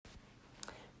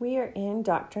We are in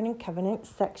Doctrine and Covenants,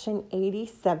 section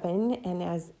 87, and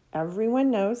as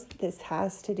everyone knows, this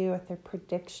has to do with the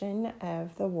prediction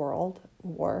of the world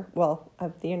war,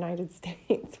 of the United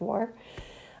States war.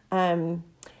 And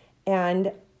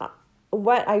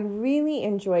what I really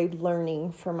enjoyed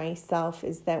learning for myself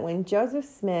is that when Joseph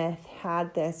Smith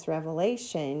had this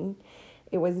revelation,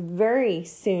 it was very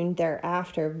soon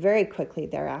thereafter, very quickly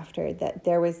thereafter, that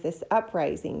there was this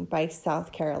uprising by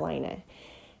South Carolina.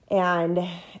 And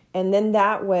then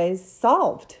that was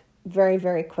solved very,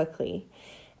 very quickly.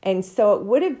 And so it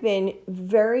would have been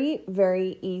very,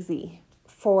 very easy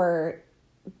for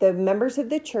the members of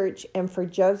the church and for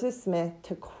Joseph Smith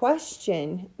to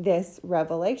question this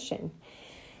revelation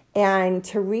and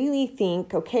to really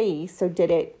think, okay, so did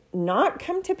it not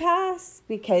come to pass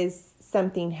because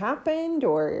something happened,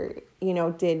 or,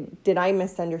 did I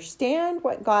misunderstand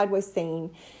what God was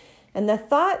saying? And the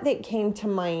thought that came to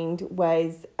mind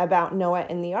was about Noah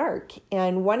and the ark.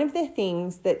 And one of the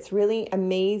things that's really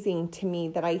amazing to me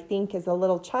that I think as a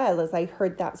little child, as I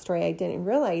heard that story, I didn't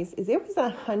realize, is it was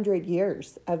 100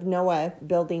 years of Noah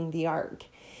building the ark.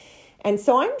 And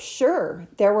so I'm sure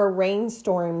there were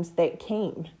rainstorms that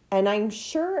came. And I'm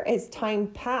sure as time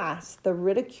passed, the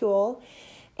ridicule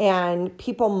and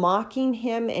people mocking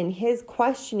him and his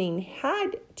questioning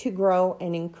had to grow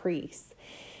and increase.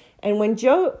 And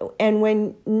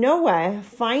when Noah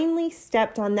finally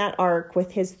stepped on that ark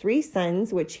with his 3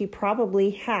 sons, which he probably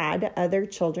had other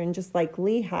children, just like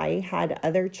Lehi had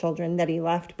other children that he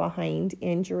left behind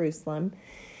in Jerusalem,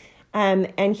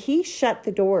 and he shut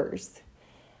the doors.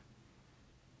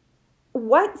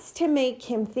 What's to make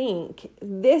him think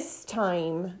this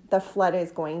time the flood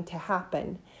is going to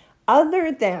happen,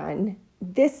 other than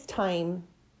this time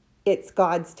it's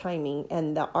God's timing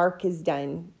and the ark is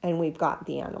done and we've got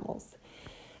the animals?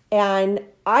 And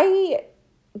I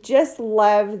just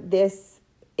love this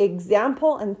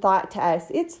example and thought to us.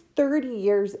 It's 30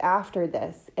 years after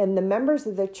this, and the members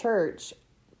of the church,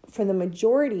 for the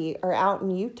majority, are out in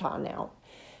Utah now.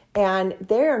 And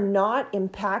they are not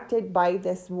impacted by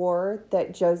this war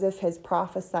that Joseph has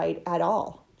prophesied at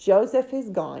all. Joseph is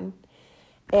gone,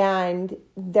 and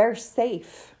they're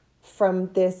safe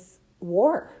from this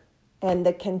war and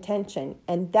the contention.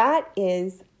 And that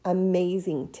is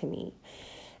amazing to me.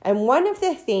 And one of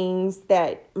the things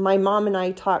that my mom and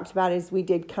I talked about as we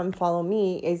did Come Follow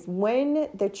Me is when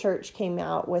the church came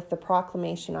out with the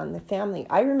proclamation on the family.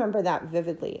 I remember that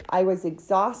vividly. I was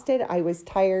exhausted. I was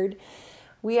tired.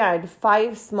 We had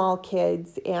 5 small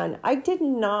kids, and I did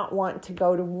not want to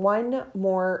go to one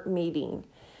more meeting.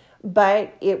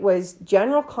 But it was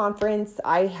general conference.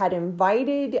 I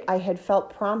had felt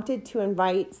prompted to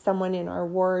invite someone in our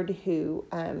ward who,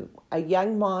 a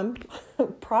young mom,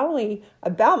 probably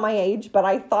about my age, but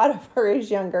I thought of her as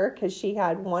younger because she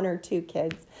had 1 or 2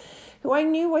 kids, who I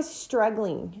knew was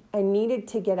struggling and needed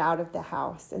to get out of the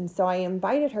house. And so I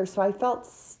invited her, so I felt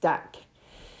stuck.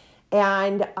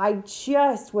 And I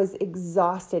just was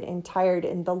exhausted and tired.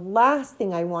 And the last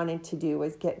thing I wanted to do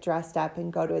was get dressed up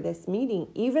and go to this meeting,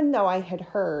 even though I had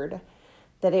heard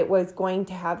that it was going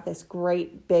to have this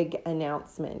great big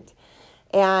announcement.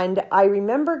 And I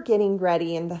remember getting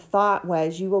ready, and the thought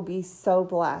was, you will be so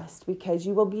blessed, because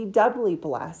you will be doubly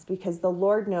blessed, because the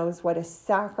Lord knows what a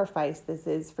sacrifice this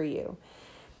is for you.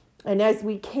 And as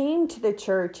we came to the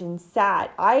church and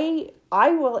sat, I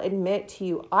will admit to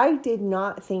you, I did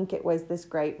not think it was this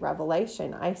great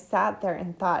revelation. I sat there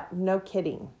and thought, no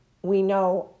kidding. We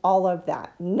know all of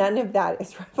that. None of that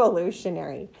is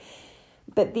revolutionary.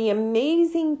 But the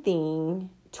amazing thing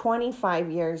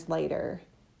 25 years later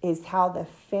is how the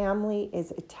family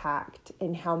is attacked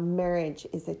and how marriage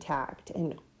is attacked.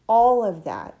 And all of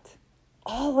that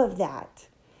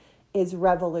is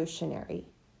revolutionary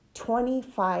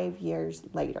 25 years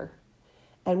later.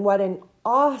 And what an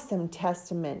awesome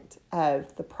testament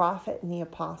of the prophet and the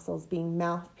apostles being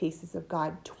mouthpieces of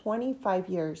God 25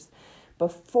 years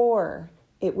before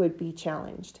it would be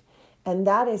challenged. And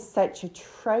that is such a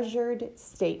treasured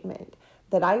statement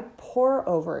that I pore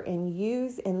over and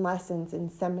use in lessons in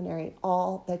seminary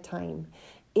all the time.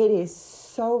 It is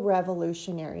so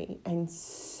revolutionary and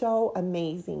so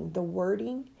amazing, the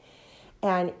wording.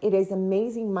 And it is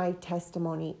amazing, my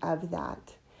testimony of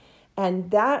that. And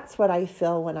that's what I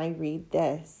feel when I read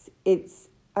this. It's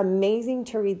amazing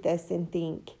to read this and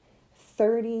think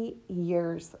 30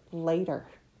 years later.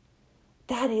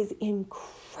 That is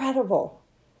incredible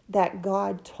that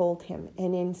God told him,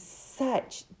 and in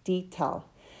such detail.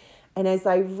 And as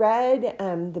I read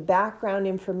the background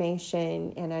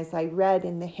information, and as I read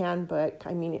in the handbook,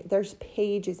 I mean, there's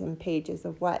pages and pages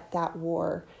of what that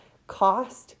war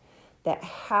cost, that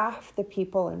half the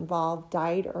people involved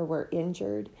died or were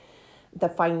injured. The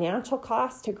financial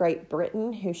cost to Great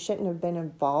Britain, who shouldn't have been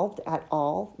involved at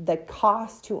all. The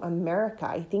cost to America,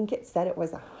 I think it said it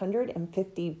was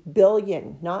 $150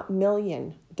 billion, not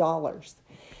million dollars.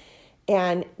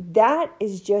 And that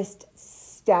is just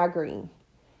staggering.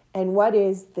 And what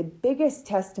is the biggest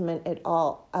testament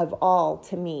of all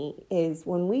to me is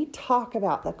when we talk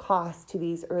about the cost to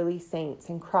these early saints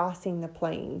and crossing the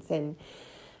plains and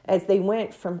as they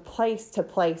went from place to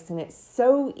place. And it's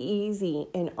so easy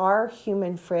in our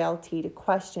human frailty to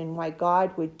question why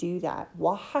God would do that.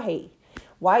 Why?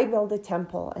 Why build a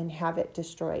temple and have it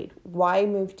destroyed? Why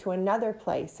move to another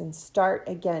place and start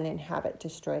again and have it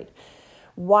destroyed?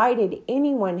 Why did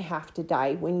anyone have to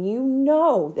die when you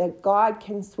know that God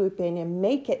can swoop in and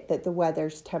make it that the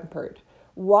weather's tempered?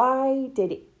 Why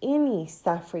did any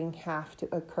suffering have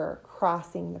to occur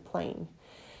crossing the plain?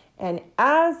 And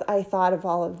as I thought of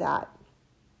all of that,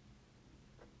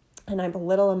 and I'm a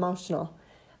little emotional,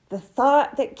 the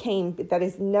thought that came that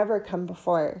has never come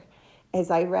before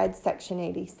as I read section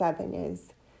 87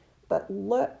 is, but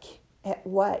look at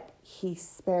what he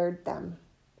spared them.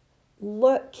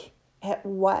 Look at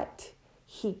what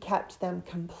he kept them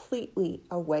completely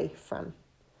away from.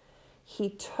 He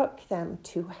took them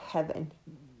to heaven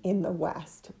in the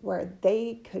west where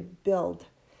they could build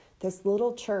this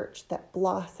little church that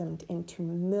blossomed into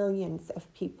millions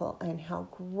of people, and how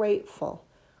grateful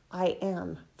I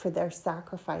am for their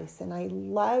sacrifice. And I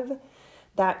love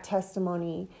that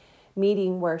testimony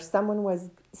meeting where someone was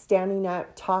standing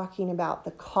up talking about the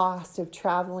cost of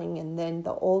traveling, and then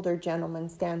the older gentleman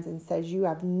stands and says, "You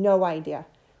have no idea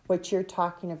what you're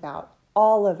talking about.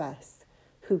 All of us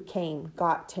who came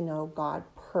got to know God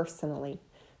personally,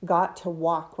 got to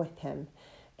walk with him,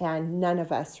 and none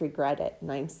of us regret it."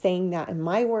 And I'm saying that in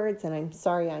my words, and I'm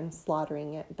sorry I'm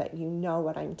slaughtering it, but you know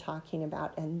what I'm talking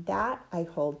about. And that I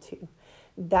hold to.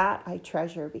 That I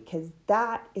treasure, because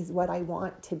that is what I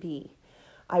want to be.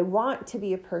 I want to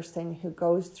be a person who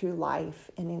goes through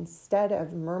life and instead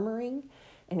of murmuring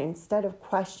and instead of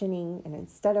questioning and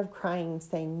instead of crying,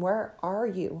 saying, "Where are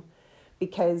you?"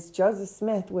 Because Joseph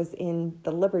Smith was in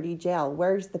the Liberty Jail.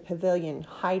 Where's the pavilion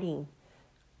hiding?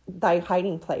 Thy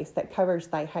hiding place that covers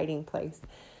thy hiding place.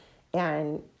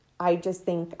 And I just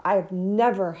think I've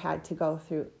never had to go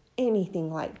through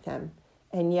anything like them.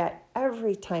 And yet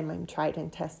every time I'm tried and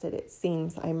tested, it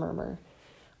seems I murmur.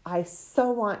 I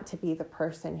so want to be the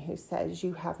person who says,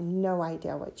 "You have no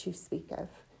idea what you speak of."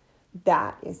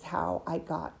 That is how I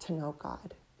got to know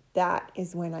God. That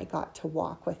is when I got to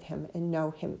walk with him and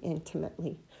know him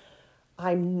intimately.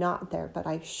 I'm not there, but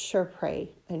I sure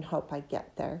pray and hope I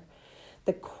get there.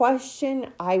 The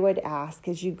question I would ask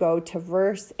as you go to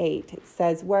verse 8, it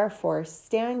says, "Wherefore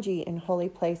stand ye in holy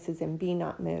places and be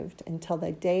not moved until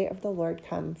the day of the Lord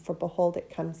come, for behold,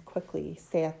 it comes quickly,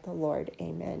 saith the Lord.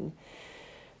 Amen."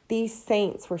 These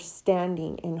saints were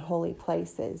standing in holy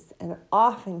places, and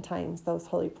oftentimes those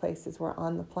holy places were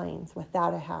on the plains,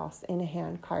 without a house, in a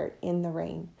handcart, in the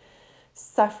rain,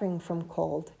 suffering from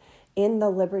cold, in the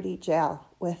Liberty Jail,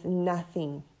 with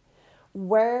nothing.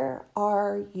 Where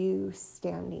are you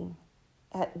standing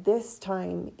at this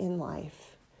time in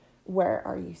life? Where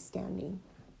are you standing?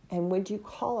 And would you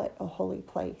call it a holy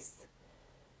place?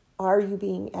 Are you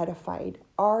being edified?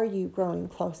 Are you growing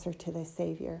closer to the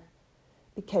Savior?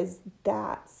 Because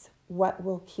that's what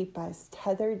will keep us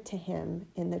tethered to him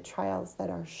in the trials that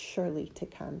are surely to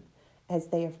come, as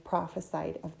they have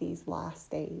prophesied of these last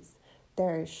days.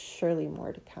 There is surely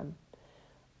more to come.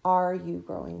 Are you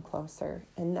growing closer?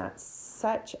 And that's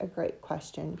such a great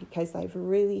question, because I've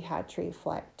really had to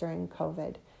reflect during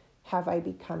COVID. Have I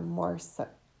become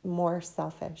more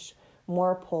selfish,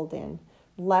 more pulled in,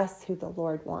 less who the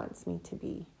Lord wants me to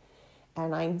be?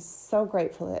 And I'm so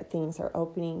grateful that things are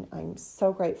opening. I'm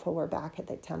so grateful we're back at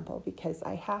the temple, because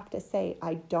I have to say,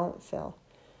 I don't feel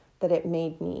that it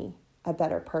made me a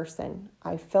better person.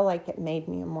 I feel like it made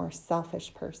me a more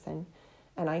selfish person.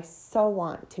 And I so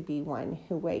want to be one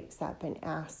who wakes up and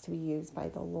asks to be used by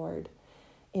the Lord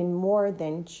in more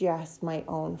than just my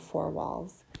own four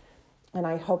walls. And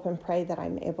I hope and pray that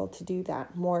I'm able to do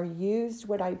that. More used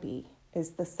would I be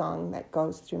is the song that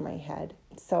goes through my head.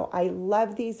 So I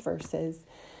love these verses.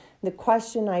 The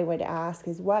question I would ask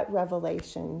is, what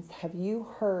revelations have you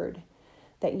heard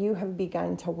that you have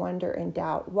begun to wonder and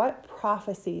doubt? What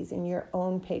prophecies in your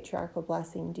own patriarchal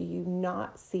blessing do you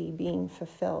not see being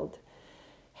fulfilled?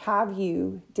 Have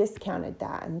you discounted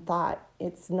that and thought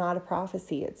it's not a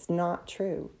prophecy, it's not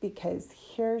true? Because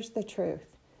here's the truth.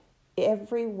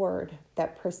 Every word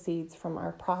that proceeds from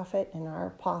our prophet and our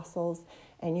apostles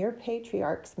and your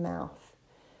patriarch's mouth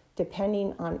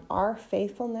depending on our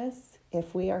faithfulness,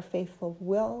 if we are faithful,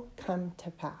 will come to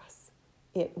pass.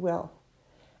 It will.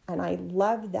 And I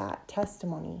love that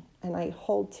testimony, and I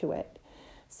hold to it.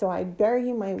 So I bear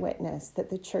you my witness that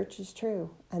the church is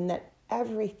true, and that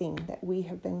everything that we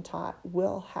have been taught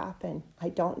will happen. I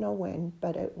don't know when,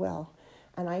 but it will.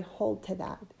 And I hold to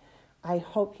that. I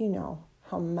hope you know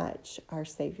how much our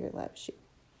Savior loves you.